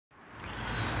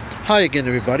Hi again,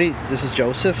 everybody. This is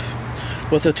Joseph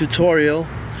with a tutorial,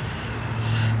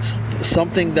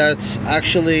 something that's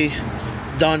actually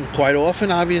done quite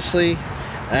often, obviously,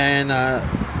 and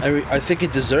I think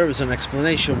it deserves an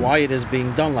explanation why it is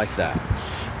being done like that.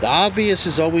 The obvious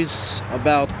is always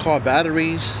about car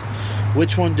batteries.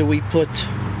 Which one do we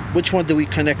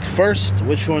connect first?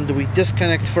 Which one do we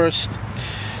disconnect first?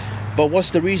 But what's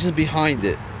the reason behind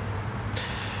it?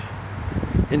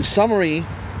 In summary,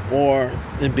 or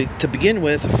to begin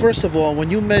with, first of all, when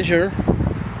you measure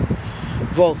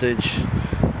voltage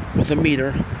with a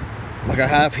meter, like I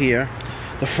have here,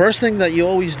 the first thing that you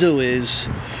always do is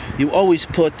you always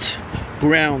put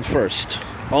ground first.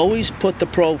 Always put the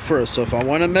probe first. So if I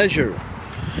want to measure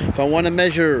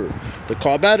the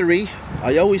car battery,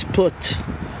 I always put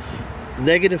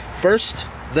negative first,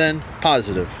 then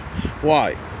positive.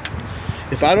 Why?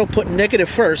 If I don't put negative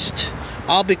first,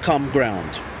 I'll become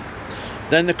ground.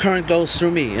 Then the current goes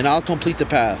through me and I'll complete the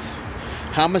path.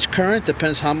 How much current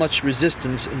depends how much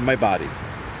resistance in my body.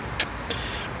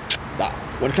 Now,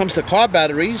 when it comes to car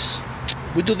batteries,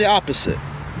 we do the opposite.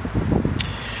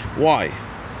 Why?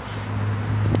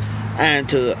 And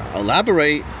to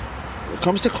elaborate, when it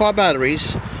comes to car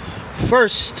batteries,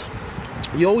 first,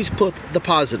 you always put the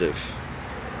positive.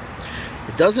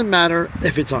 It doesn't matter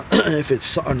if it's on if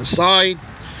it's on the side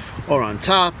or on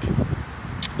top.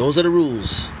 Those are the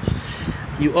rules.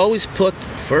 You always put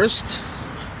first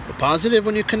the positive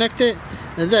when you connect it,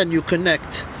 and then you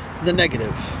connect the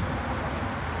negative.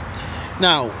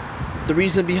 Now, the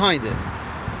reason behind it.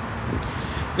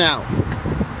 Now,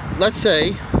 let's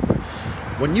say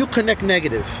when you connect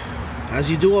negative,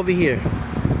 as you do over here,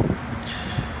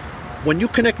 when you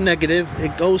connect negative,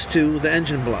 it goes to the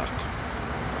engine block,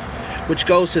 which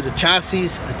goes to the chassis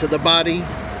and to the body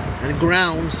and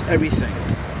grounds everything.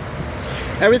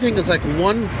 Everything is like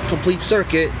one complete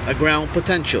circuit, a ground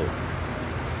potential.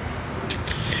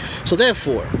 So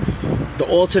therefore, the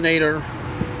alternator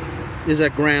is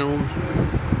at ground,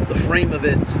 the frame of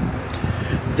it,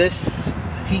 this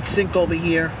heat sink over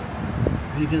here,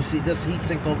 you can see this heat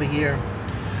sink over here,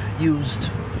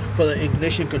 used for the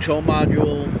ignition control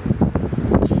module,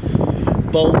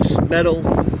 bolts, metal.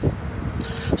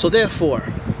 So therefore,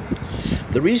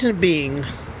 the reason being,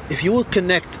 if you would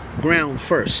connect ground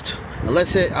first, and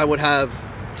let's say I would have,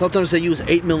 sometimes they use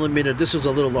 8mm, this is a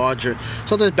little larger,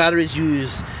 sometimes batteries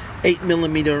use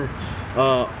 8mm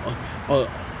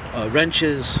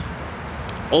wrenches,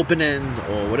 open end,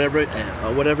 or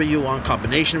whatever you want,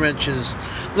 combination wrenches.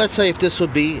 Let's say if this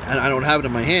would be, and I don't have it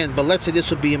in my hand, but let's say this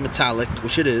would be a metallic,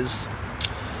 which it is.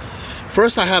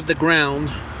 First I have the ground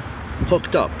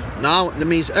hooked up. Now that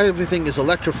means everything is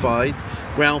electrified,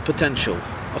 ground potential.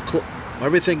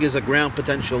 Everything is a ground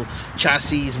potential,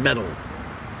 chassis, metal.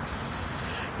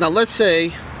 Now let's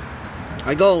say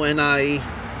I go and I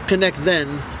connect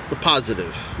then the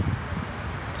positive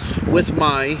with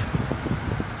my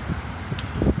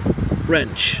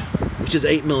wrench, which is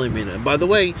 8mm. And by the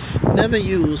way, never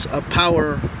use a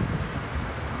power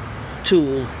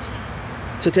tool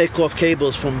to take off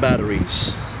cables from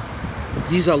batteries.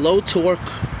 These are low torque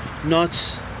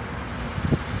nuts.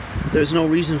 There's no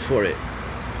reason for it.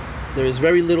 There is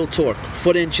very little torque,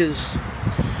 foot inches,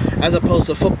 as opposed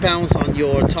to foot-pounds on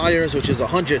your tires, which is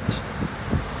 100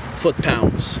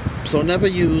 foot-pounds. So never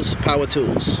use power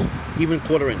tools, even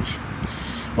quarter-inch.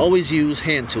 Always use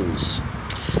hand tools.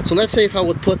 So let's say if I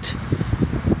would put,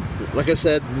 like I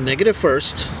said, negative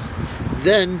first,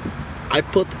 then I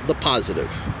put the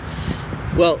positive.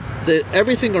 Well,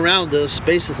 everything around us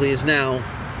basically is now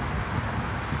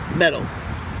metal,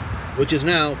 which is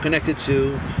now connected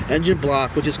to engine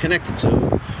block, which is connected to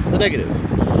the negative.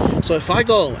 So if I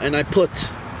go and I put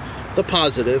the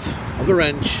positive of the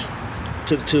wrench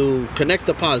to connect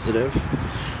the positive,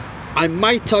 I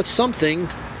might touch something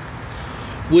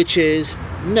which is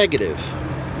negative,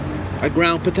 a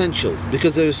ground potential,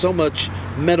 because there's so much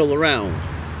metal around.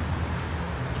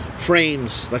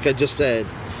 Frames, like I just said,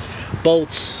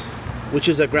 bolts, which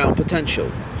is a ground potential.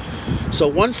 So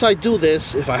once I do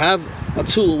this, if I have a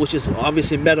tool which is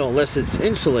obviously metal unless it's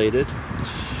insulated,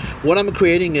 what I'm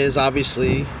creating is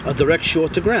obviously a direct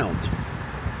short to ground.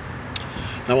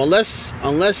 Now unless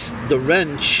the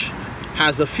wrench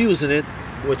has a fuse in it,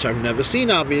 which I've never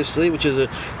seen obviously, which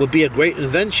would be a great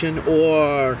invention,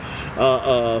 or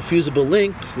a fusible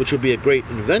link, which would be a great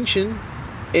invention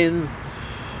in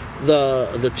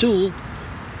the tool.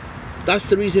 That's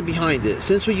the reason behind it.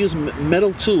 Since we use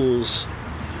metal tools,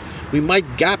 we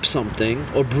might gap something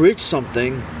or bridge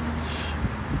something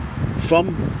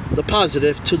from the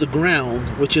positive to the ground,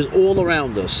 which is all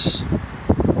around us.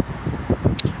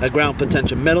 A ground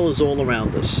potential. Metal is all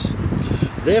around us.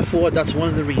 Therefore, that's one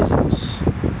of the reasons.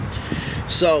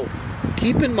 So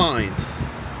keep in mind,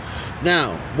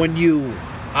 now when you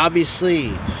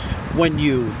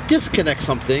disconnect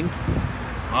something,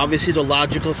 obviously the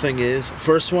logical thing is,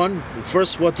 first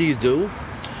what do?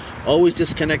 Always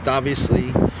disconnect,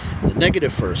 obviously, the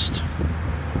negative first.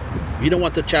 You don't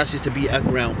want the chassis to be at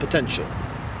ground potential.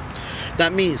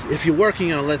 That means if you're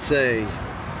working on, let's say,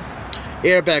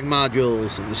 airbag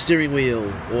modules, the steering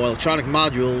wheel, or electronic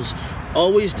modules,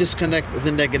 always disconnect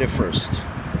the negative first.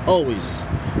 Always.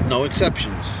 No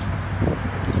exceptions.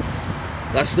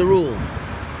 That's the rule.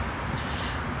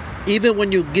 Even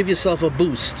when you give yourself a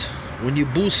boost, when you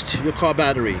boost your car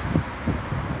battery,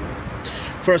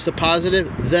 first the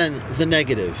positive, then the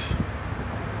negative.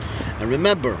 And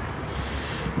remember,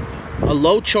 a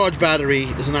low charge battery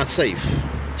is not safe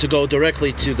to go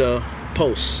directly to the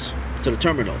post, to the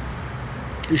terminal.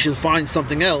 You should find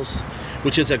something else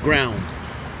which is at ground.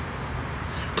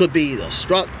 Could be the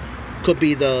strut, could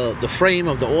be the frame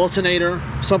of the alternator,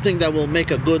 something that will make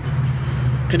a good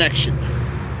connection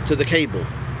to the cable.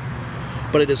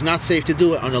 But it is not safe to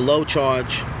do it on a low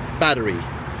charge battery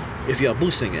if you are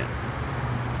boosting it.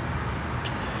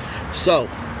 So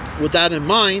with that in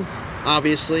mind,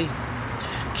 obviously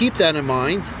keep that in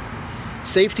mind.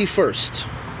 Safety first.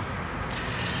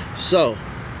 So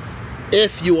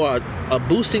if you are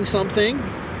boosting something,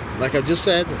 like I just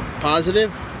said,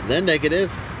 positive then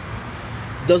negative,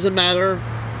 doesn't matter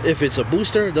if it's a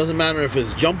booster, doesn't matter if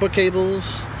it's jumper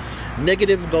cables,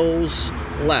 negative goes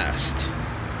last.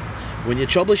 When you're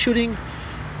troubleshooting,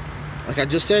 like I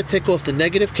just said, take off the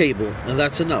negative cable, and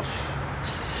that's enough.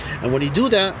 And when you do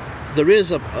that, there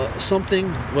is something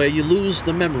where you lose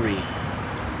the memory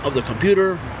of the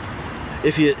computer.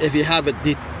 If you have it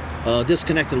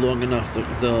disconnected long enough,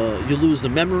 you lose the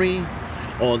memory,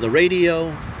 or the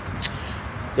radio.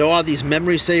 There are these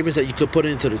memory savers that you could put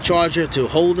into the charger to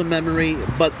hold the memory,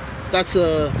 but that's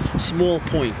a small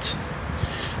point.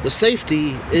 The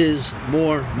safety is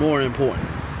more important.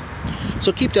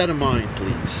 So keep that in mind,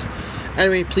 please.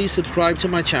 Anyway, please subscribe to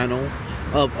my channel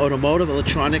of Automotive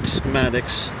Electronic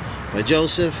Schematics by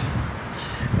Joseph,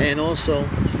 and also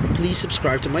please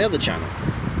subscribe to my other channel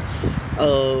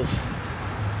of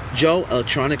Joe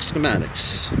Electronic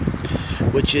Schematics,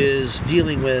 which is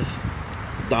dealing with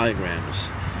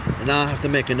diagrams. And now I have to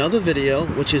make another video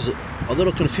which is a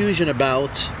little confusion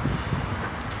about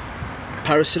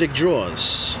parasitic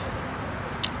drawers.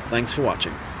 Thanks for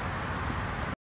watching.